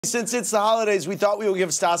Since it's the holidays, we thought we would give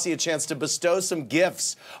Stassi a chance to bestow some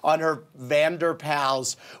gifts on her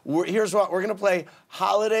Vanderpals. Here's what, we're gonna play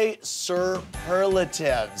Holiday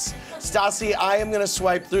SURperlatives. Stassi, I am gonna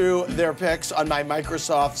swipe through their pics on my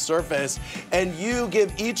Microsoft Surface, and you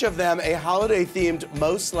give each of them a holiday-themed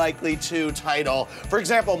most likely to title. For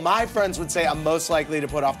example, my friends would say I'm most likely to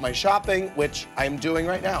put off my shopping, which I'm doing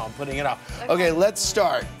right now, I'm putting it off. Okay, let's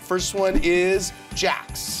start. First one is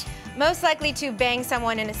Jax. Most likely to bang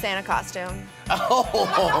someone in a Santa costume.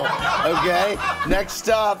 Oh, okay. Next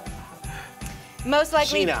up. Most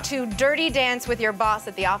likely Sheena. to dirty dance with your boss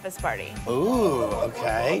at the office party. Ooh,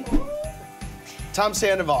 okay. Tom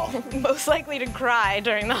Sandoval. Most likely to cry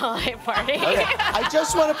during the holiday party. Okay. I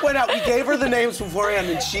just want to point out, we gave her the names beforehand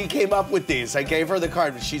and she came up with these. I gave her the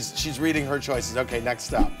card, but she's reading her choices. Okay,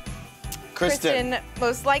 next up. Kristen,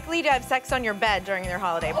 most likely to have sex on your bed during your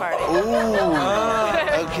holiday party.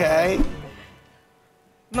 Ooh, okay.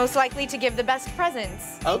 Most likely to give the best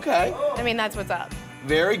presents. Okay. I mean, that's what's up.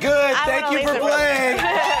 Very good. Thank you for playing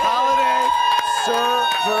Holiday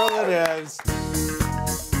SURperlatives.